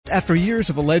After years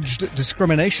of alleged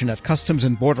discrimination at Customs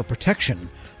and Border Protection,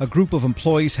 a group of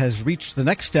employees has reached the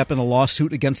next step in a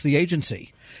lawsuit against the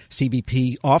agency.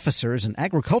 CBP officers and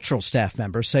agricultural staff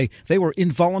members say they were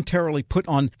involuntarily put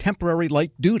on temporary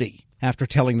light duty after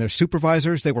telling their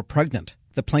supervisors they were pregnant.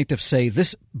 The plaintiffs say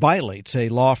this violates a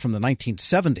law from the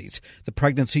 1970s, the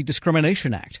Pregnancy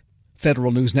Discrimination Act.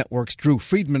 Federal News Network's Drew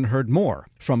Friedman heard more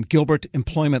from Gilbert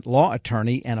employment law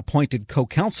attorney and appointed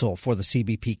co-counsel for the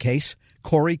CBP case,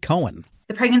 Corey Cohen.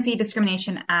 The Pregnancy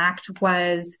Discrimination Act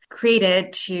was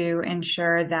created to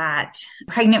ensure that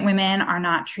pregnant women are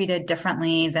not treated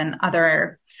differently than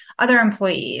other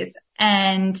employees.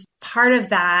 And part of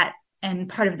that and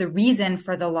part of the reason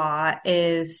for the law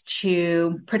is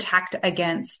to protect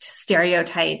against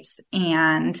stereotypes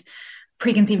and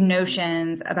preconceived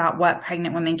notions about what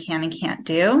pregnant women can and can't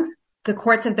do. The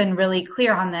courts have been really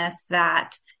clear on this,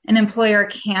 that an employer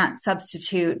can't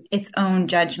substitute its own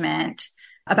judgment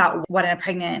about what a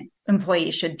pregnant employee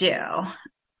should do.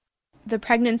 The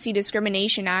Pregnancy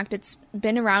Discrimination Act, it's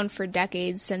been around for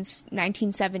decades, since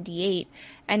 1978,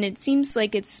 and it seems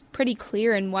like it's pretty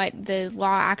clear in what the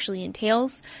law actually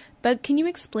entails. But can you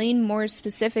explain more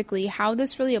specifically how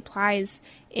this really applies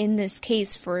in this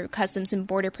case for Customs and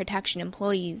Border Protection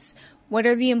employees? What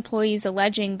are the employees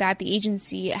alleging that the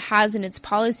agency has in its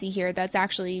policy here that's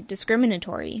actually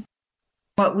discriminatory?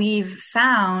 What we've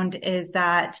found is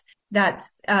that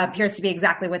appears to be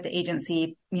exactly what the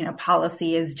agency,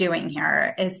 policy is doing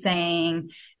here, is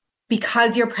saying,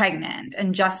 because you're pregnant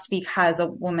and just because a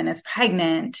woman is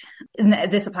pregnant, and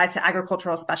this applies to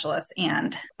agricultural specialists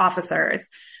and officers,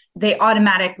 they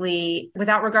automatically,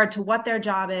 without regard to what their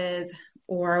job is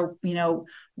or,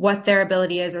 what their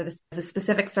ability is or the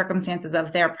specific circumstances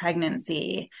of their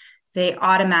pregnancy, they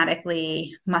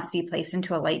automatically must be placed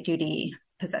into a light duty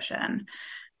position.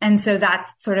 And so that's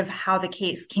sort of how the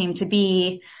case came to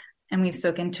be. And we've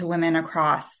spoken to women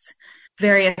across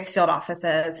various field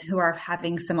offices who are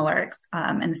having similar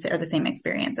and the same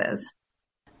experiences.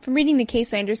 From reading the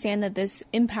case, I understand that this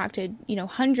impacted,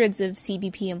 hundreds of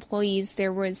CBP employees.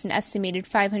 There was an estimated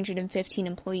 515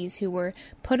 employees who were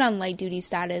put on light duty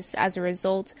status as a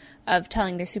result of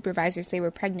telling their supervisors they were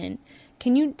pregnant.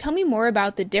 Can you tell me more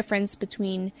about the difference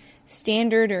between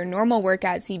standard or normal work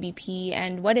at CBP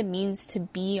and what it means to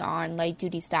be on light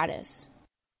duty status?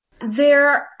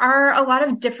 There are a lot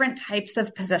of different types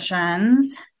of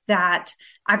positions that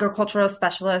agricultural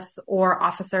specialists or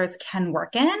officers can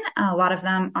work in. A lot of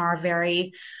them are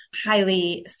very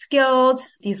highly skilled.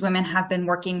 These women have been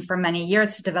working for many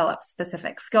years to develop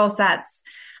specific skill sets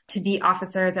to be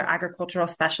officers or agricultural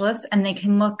specialists, and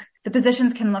the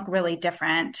positions can look really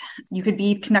different. You could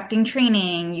be conducting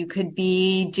training, you could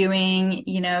be doing,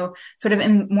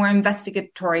 more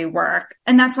investigatory work.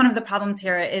 And that's one of the problems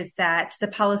here, is that the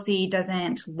policy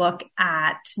doesn't look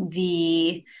at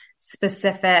the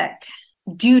specific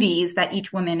duties that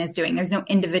each woman is doing. There's no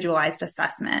individualized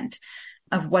assessment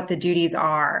of what the duties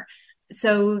are.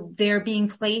 So they're being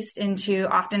placed into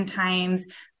oftentimes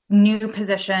new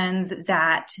positions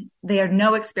that they have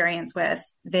no experience with.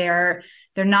 They're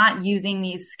not using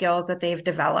these skills that they've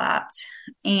developed,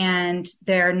 and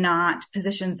they're not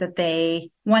positions that they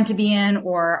want to be in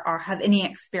or have any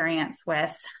experience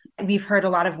with. We've heard a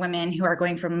lot of women who are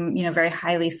going from, very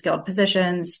highly skilled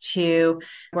positions to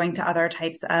going to other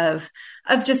types of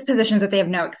just positions that they have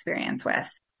no experience with.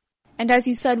 And as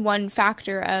you said, one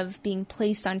factor of being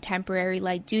placed on temporary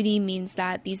light duty means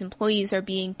that these employees are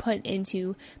being put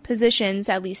into positions,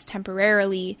 at least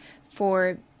temporarily,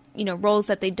 for, roles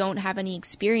that they don't have any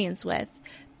experience with.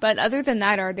 But other than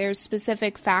that, are there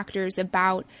specific factors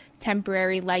about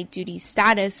temporary light duty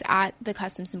status at the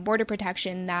Customs and Border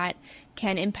Protection that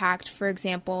can impact, for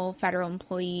example, federal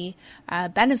employee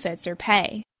benefits or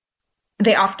pay?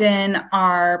 They often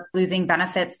are losing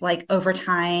benefits like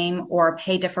overtime or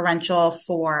pay differential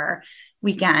for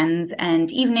weekends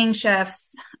and evening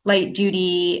shifts. Light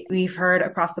duty, we've heard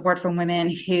across the board from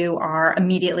women who are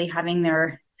immediately having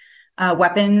their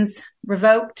weapons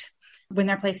revoked when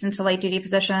they're placed into light duty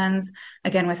positions,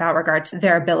 again, without regard to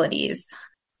their abilities.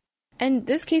 And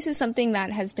this case is something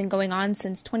that has been going on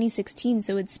since 2016,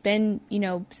 so it's been,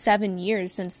 7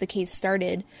 years since the case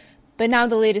started. But now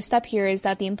the latest step here is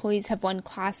that the employees have won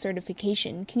class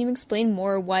certification. Can you explain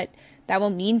more what that will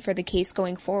mean for the case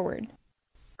going forward?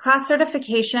 Class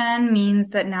certification means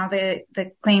that now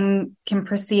the claim can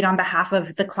proceed on behalf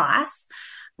of the class.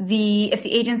 If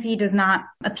the agency does not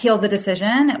appeal the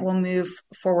decision, it will move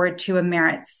forward to a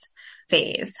merits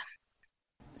phase.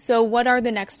 So what are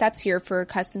the next steps here for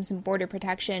Customs and Border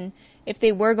Protection? If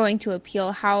they were going to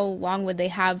appeal, how long would they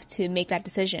have to make that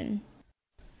decision?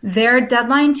 Their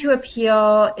deadline to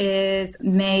appeal is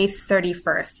May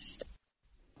 31st.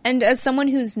 And as someone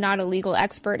who's not a legal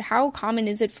expert, how common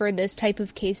is it for this type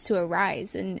of case to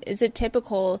arise? And is it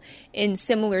typical in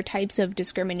similar types of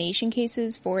discrimination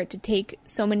cases for it to take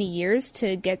so many years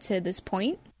to get to this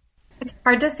point? It's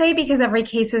hard to say because every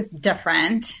case is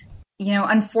different.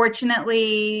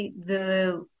 Unfortunately,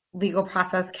 the legal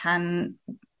process can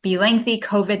be lengthy.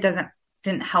 COVID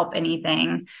didn't help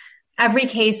anything. Every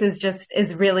case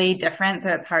is really different, so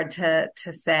it's hard to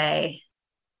say.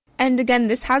 And again,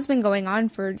 this has been going on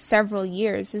for several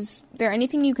years. Is there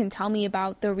anything you can tell me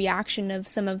about the reaction of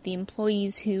some of the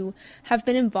employees who have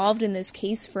been involved in this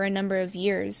case for a number of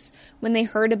years? When they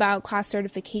heard about class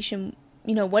certification,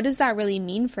 what does that really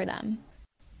mean for them?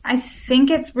 I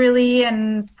think it's really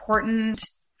important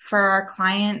for our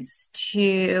clients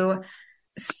to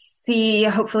see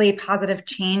hopefully positive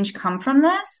change come from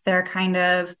this. They're kind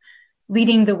of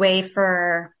leading the way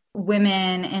for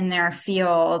women in their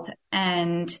field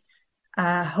and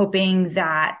hoping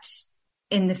that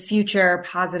in the future,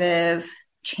 positive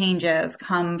changes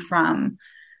come from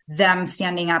them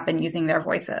standing up and using their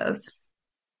voices.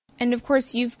 And of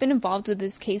course, you've been involved with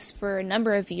this case for a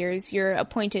number of years. You're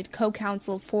appointed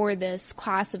co-counsel for this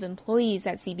class of employees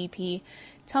at CBP.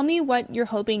 Tell me what you're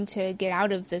hoping to get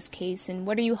out of this case and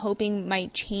what are you hoping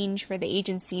might change for the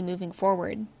agency moving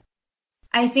forward?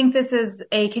 I think this is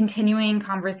a continuing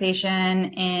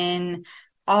conversation in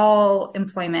all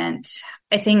employment.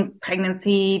 I think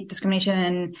pregnancy discrimination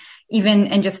and even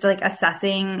in just like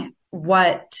assessing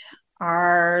what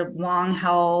are long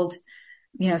held,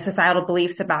 societal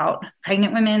beliefs about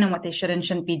pregnant women and what they should and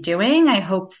shouldn't be doing. I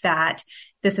hope that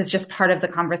this is just part of the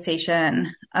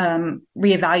conversation,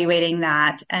 reevaluating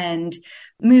that and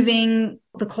moving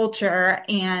the culture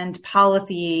and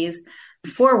policies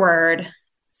forward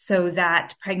so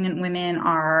that pregnant women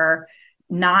are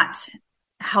not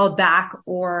held back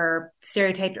or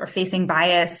stereotyped or facing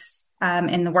bias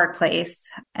in the workplace.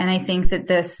 And I think that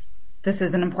this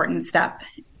is an important step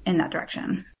in that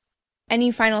direction.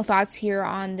 Any final thoughts here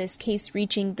on this case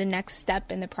reaching the next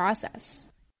step in the process?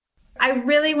 I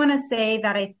really want to say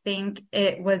that I think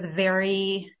it was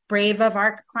very brave of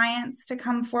our clients to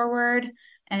come forward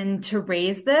and to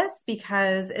raise this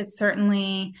because it's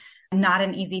certainly not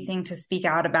an easy thing to speak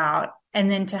out about.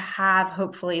 And then to have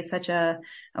hopefully such a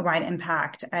wide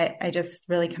impact, I just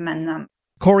really commend them.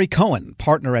 Corey Cohen,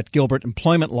 partner at Gilbert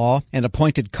Employment Law and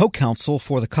appointed co-counsel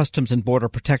for the Customs and Border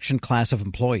Protection class of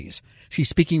employees. She's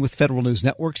speaking with Federal News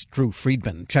Network's Drew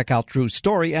Friedman. Check out Drew's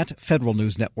story at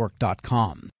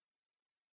federalnewsnetwork.com.